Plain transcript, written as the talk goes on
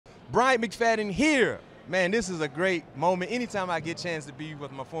Bryant McFadden here. Man, this is a great moment. Anytime I get a chance to be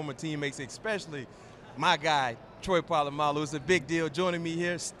with my former teammates, especially my guy, Troy Polamalu, it's a big deal joining me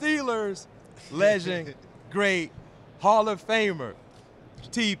here. Steelers legend, great Hall of Famer,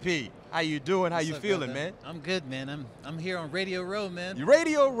 TP. How you doing? How you feeling, man? I'm good, man. I'm here on Radio Row, man.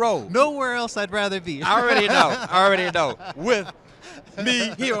 Radio Row. Nowhere else I'd rather be. I already know. I already know. With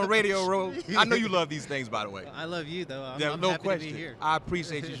me here on Radio Row. I know you love these things, by the way. I love you, though. I'm no happy question. to be here. I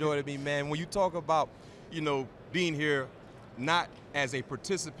appreciate you joining me, man. When you talk about, being here not as a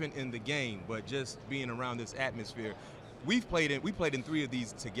participant in the game, but just being around this atmosphere, we played in 3 of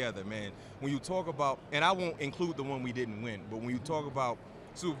these together, man. When you talk about, and I won't include the one we didn't win, but when you talk about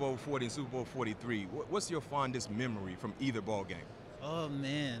Super Bowl 40 and Super Bowl 43, what's your fondest memory from either ball game? Oh,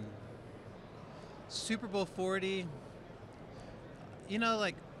 man. Super Bowl 40,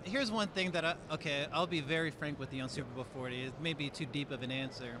 here's one thing that I'll be very frank with you on Super Bowl 40. It may be too deep of an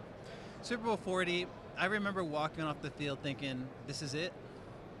answer. Super Bowl 40, I remember walking off the field thinking, this is it.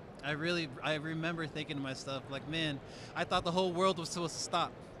 I remember thinking to myself, like, man, I thought the whole world was supposed to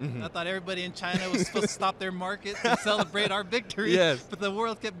stop. I thought everybody in China was supposed to stop their market and celebrate our victory. Yes. But the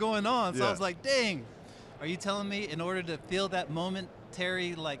world kept going on. So Yeah. I was like, dang, are you telling me in order to feel that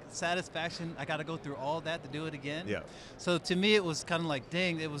momentary, satisfaction, I got to go through all that to do it again? Yeah. So to me, it was kind of like,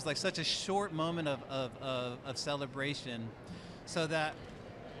 dang, it was like such a short moment of celebration, so that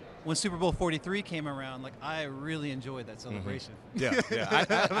when Super Bowl 43 came around, I really enjoyed that celebration. Yeah,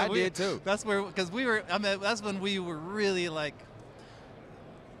 I did too. That's that's when we were really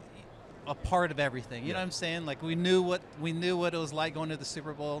a part of everything. You know what I'm saying? We knew what it was like going to the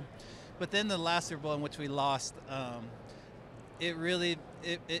Super Bowl, but then the last Super Bowl in which we lost, it really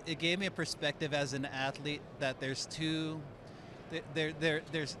it gave me a perspective as an athlete that there's two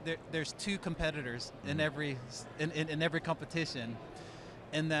competitors in every competition,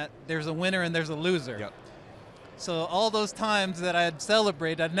 and that there's a winner and there's a loser. Yep. So all those times that I had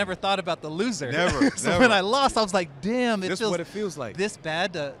celebrated, I'd never thought about the loser. Never. So when I lost, I was like, damn, This is what it feels like. this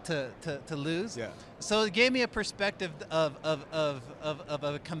bad to lose. Yeah. So it gave me a perspective of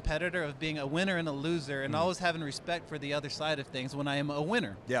a competitor, of being a winner and a loser, and always having respect for the other side of things when I am a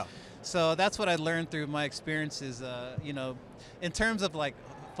winner. Yeah. So that's what I learned through my experiences. In terms of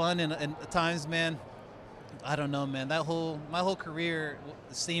fun and times, man, I don't know, man. My whole career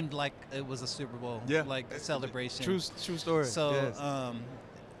seemed like it was a Super Bowl, celebration. True story. So,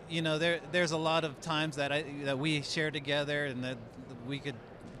 yes. there's a lot of times that we share together, and that we could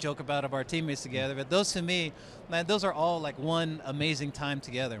joke about of our teammates together. But those, to me, man, those are all one amazing time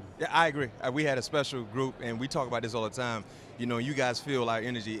together. Yeah, I agree. We had a special group, and we talk about this all the time. You guys feel our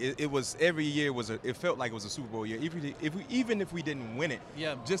energy. It was every year it felt like it was a Super Bowl year. Even if we didn't win it,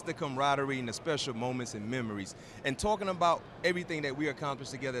 Yeah. just the camaraderie and the special moments and memories. And talking about everything that we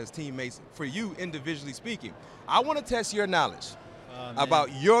accomplished together as teammates, for you individually speaking, I want to test your knowledge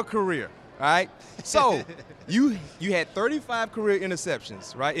about your career. All right. So you had 35 career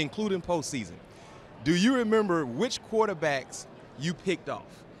interceptions, right, including postseason. Do you remember which quarterbacks you picked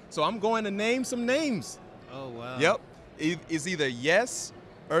off? So I'm going to name some names. Oh, wow. Yep. It's either yes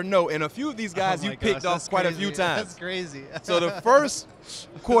or no. And a few of these guys you picked off quite a few times. That's crazy. So the first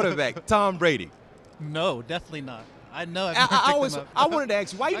quarterback, Tom Brady. No, definitely not. I know. I wanted to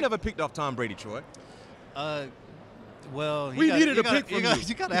ask you, why you never picked off Tom Brady, Troy? Well, we needed a pick from you.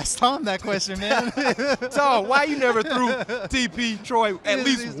 You got to ask Tom that question, man. Tom, why you never threw TP, Troy, at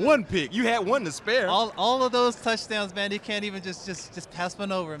least one pick? You had one to spare. All of those touchdowns, man, you can't even just pass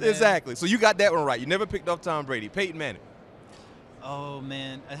one over, man. Exactly. So you got that one right. You never picked off Tom Brady. Peyton Manning. Oh,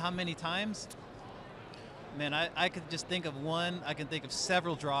 man. How many times? Man, I could just think of one. I can think of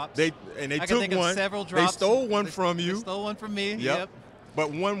several drops. They took think one. Of several drops. They stole one from you. They stole one from me. Yep.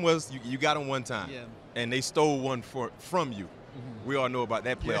 But one was you got him one time. Yeah. And they stole one from you. We all know about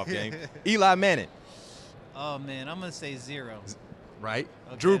that playoff game. Eli Manning. Oh, man, I'm going to say 0. Right.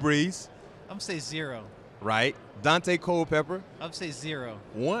 Okay. Drew Brees. I'm going to say 0. Right. Dante Culpepper. I'm going to say 0.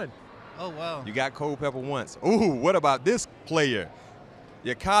 1. Oh, wow. You got Culpepper once. Ooh, what about this player?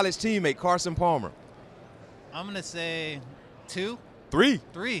 Your college teammate, Carson Palmer. I'm going to say 2. 3.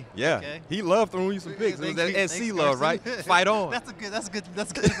 3. Yeah. Okay. He loved throwing you some picks. It was that SC love, right? Fight on. That's a good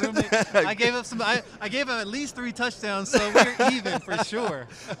roommate. I gave him at least 3 touchdowns, so we're even for sure.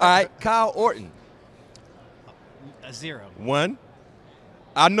 All right, Kyle Orton. 0. 1.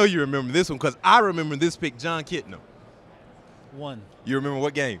 I know you remember this one because I remember this pick, John Kitna. 1. You remember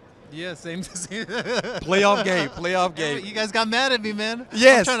what game? Yeah, same. Playoff game. You guys got mad at me, man.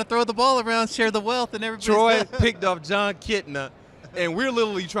 Yes. I'm trying to throw the ball around, share the wealth, and everybody. Troy picked off John Kitna and we're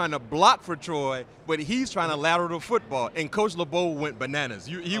literally trying to block for Troy, but he's trying to lateral the football. And Coach LeBeau went bananas.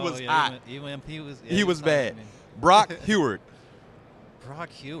 He was hot. He was bad. Brock Heward. Brock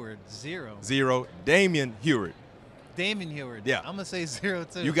Heward, 0. 0. Damian Heward. Damian Heward. Yeah. I'm going to say 0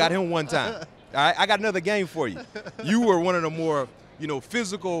 too. You got him one time. All right, I got another game for you. You were one of the more,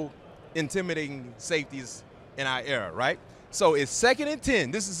 physical, intimidating safeties in our era, right? So it's 2nd and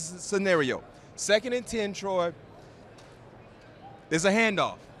 10. This is a scenario. 2nd and 10, Troy. There's a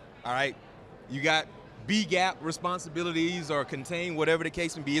handoff, all right? You got B-gap responsibilities or contain, whatever the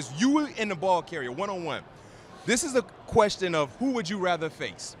case may be. It's you and the ball carrier, one-on-one. This is a question of who would you rather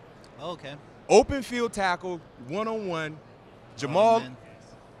face? Okay. Open field tackle, one-on-one. Jamal.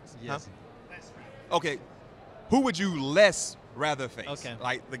 Yes. Huh? Okay. Who would you less rather face? Okay.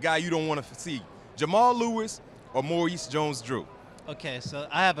 Like the guy you don't want to see. Jamal Lewis or Maurice Jones-Drew? Okay, so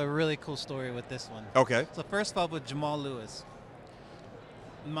I have a really cool story with this one. Okay. So first of all, with Jamal Lewis,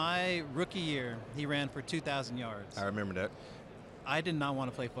 my rookie year, he ran for 2,000 yards. I remember that. I did not want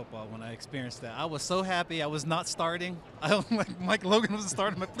to play football when I experienced that. I was so happy I was not starting. Mike Logan was the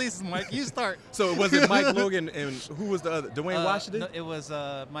starter. I'm like, please, Mike, you start. So it wasn't Mike Logan and who was the other? Dwayne Washington? No, it was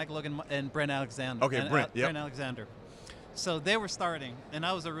Mike Logan and Brent Alexander. Okay, Brent, yep. Brent Alexander. So they were starting, and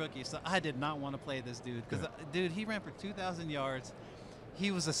I was a rookie, so I did not want to play this dude. Because, dude, he ran for 2,000 yards.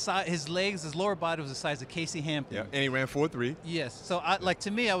 He was his legs, his lower body was the size of Casey Hampton. Yeah, and he ran 4.3. Yes. So,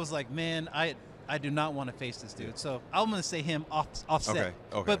 to me, I was like, man, I do not want to face this dude. So I'm going to say him offset.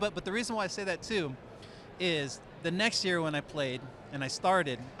 Okay. But the reason why I say that, too, is the next year when I played and I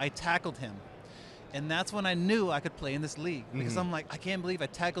started, I tackled him. And that's when I knew I could play in this league. Because I'm like, I can't believe I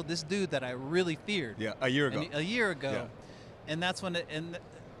tackled this dude that I really feared. Yeah, a year ago. A year ago. Yeah. And that's when,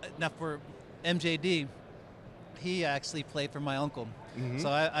 now for MJD, he actually played for my uncle. So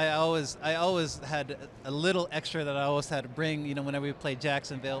I always had a little extra that I always had to bring, whenever we played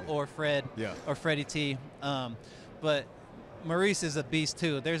Jacksonville or Fred or Freddie T. But Maurice is a beast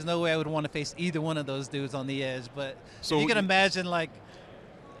too. There's no way I would want to face either one of those dudes on the edge. But so you can imagine like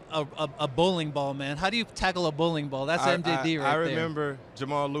a bowling ball, man. How do you tackle a bowling ball? That's MJD right there. I remember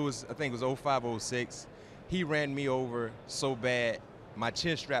Jamal Lewis, I think it was 05, 06. He ran me over so bad, my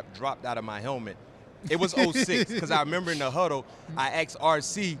chin strap dropped out of my helmet. It was 06 because I remember in the huddle, I asked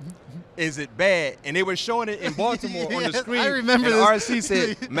RC, is it bad? And they were showing it in Baltimore on the screen. I remember and this. RC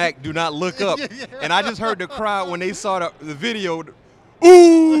said, Mac, do not look up. And I just heard the crowd when they saw the video,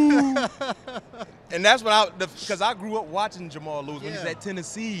 ooh. And that's when because I grew up watching Jamal Lewis when he's at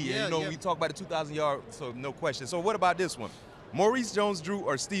Tennessee. And, we talk about the 2,000 yards, so no question. So what about this one? Maurice Jones-Drew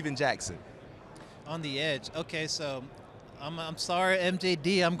or Steven Jackson? On the edge. Okay, so I'm sorry,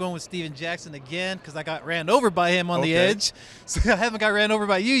 MJD. I'm going with Steven Jackson again because I got ran over by him on the edge. So I haven't got ran over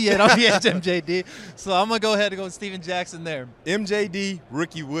by you yet on the edge, MJD. So I'm going to go ahead and go with Steven Jackson there. MJD,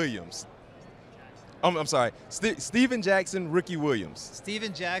 Ricky Williams. I'm sorry, Steven Jackson, Ricky Williams.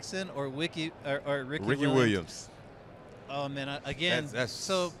 Steven Jackson or Ricky Williams. Oh, man, again, that's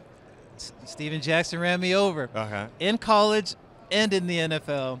so Steven Jackson ran me over in college and in the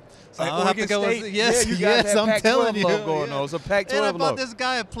NFL. So I'll have to go with I'm telling you. Going on. It's a Pac-12 and I bought this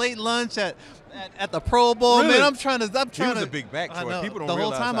guy a plate lunch at the Pro Bowl. Really? Man, I'm trying to. He was a big back, Troy. People don't the whole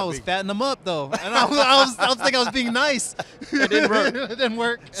realize time how I was big. fattening him up though, and I was thinking I was being nice. It didn't work. It didn't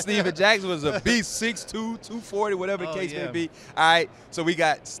work. Steven Jackson was a beast, 6'2", 240, whatever the case may be. All right, so we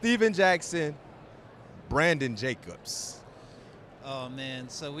got Steven Jackson, Brandon Jacobs. Oh man,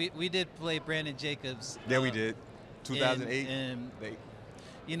 so we did play Brandon Jacobs. Yeah, we did. 2008. And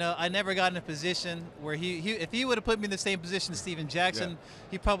I never got in a position where if he would have put me in the same position as Steven Jackson,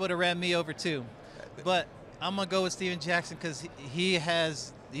 he probably would have ran me over too. But I'm gonna go with Steven Jackson because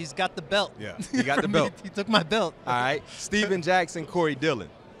he's got the belt. Yeah, he got the belt. He took my belt. All right, Steven Jackson, Corey Dillon.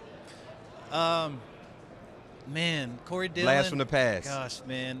 Man, Corey Dillon. Blast from the past. Gosh,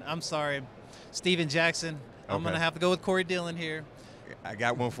 man, I'm sorry, Steven Jackson. I'm gonna have to go with Corey Dillon here. I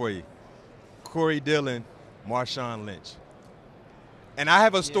got one for you. Corey Dillon, Marshawn Lynch. And I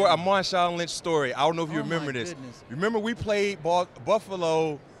have a story, a Marshawn Lynch story. I don't know if you remember this. Goodness. Remember we played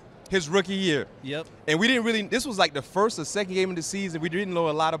Buffalo his rookie year. Yep. And we didn't really, this was like the first or second game of the season. We didn't know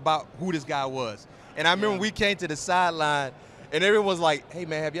a lot about who this guy was. And I remember we came to the sideline and everyone was like, hey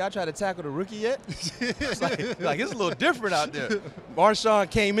man, have y'all tried to tackle the rookie yet? It's like it's a little different out there.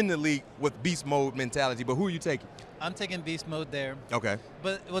 Marshawn came in the league with beast mode mentality, but who are you taking? I'm taking beast mode there. Okay.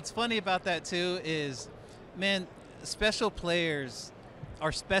 But what's funny about that too is, man, special players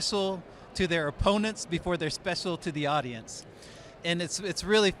are special to their opponents before they're special to the audience. And it's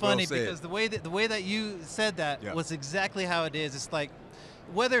really funny because the way that you said that was exactly how it is. It's like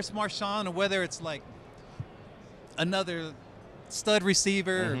whether it's Marshawn or whether it's like another stud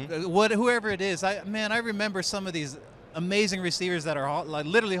receiver, or whoever it is. I remember some of these amazing receivers that are like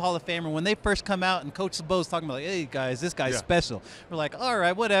literally Hall of Famer when they first come out, and Coach Sabo's talking about, like, hey guys, this guy's special. We're like, all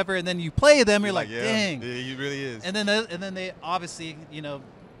right, whatever. And then you play them, you're like, dang, yeah, he really is. And then they obviously, you know,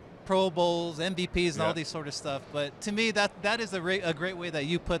 Pro Bowls, MVPs, and all these sort of stuff. But to me, that is a great way that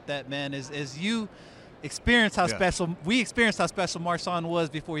you put that, man. Is you experienced how special Marshawn was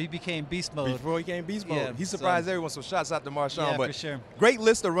before he became beast mode. Before he became beast mode, he surprised everyone. So shouts out to Marshawn. Yeah, but for sure. Great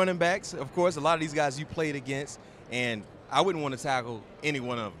list of running backs. Of course, a lot of these guys you played against, and I wouldn't want to tackle any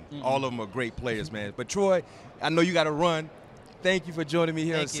one of them. All of them are great players, man. But Troy, I know you got to run. Thank you for joining me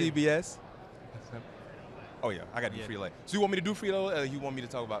here on CBS. Oh yeah, I got to do Frito-Lay. So you want me to do Frito-Lay, or you want me to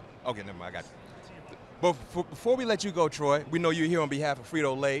talk about? Okay, never mind, I got you. But before we let you go, Troy, we know you're here on behalf of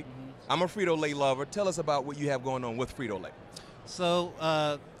Frito-Lay. I'm a Frito-Lay lover. Tell us about what you have going on with Frito-Lay.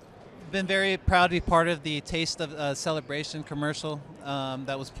 So, been very proud to be part of the Taste of Celebration commercial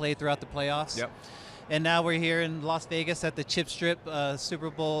that was played throughout the playoffs. Yep. And now we're here in Las Vegas at the Chip Strip Super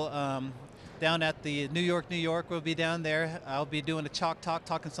Bowl. Down at the New York, we'll be down there. I'll be doing a chalk talk,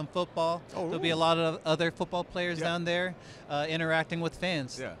 talking some football. There'll be a lot of other football players down there interacting with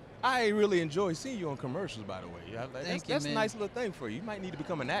fans. Yeah. I really enjoy seeing you on commercials, by the way. Thank you, that's man. A nice little thing for you. You might need to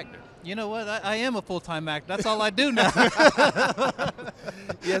become an actor. You know what? I am a full-time actor. That's all I do now.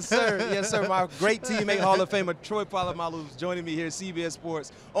 Yes, sir. Yes, sir. My great teammate, Hall of Famer Troy Polamalu, is joining me here at CBS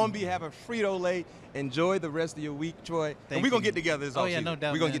Sports on behalf of Frito-Lay. Enjoy the rest of your week, Troy. And we're going to get together this offseason. No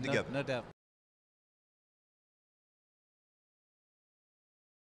doubt. We're going to get together. No doubt.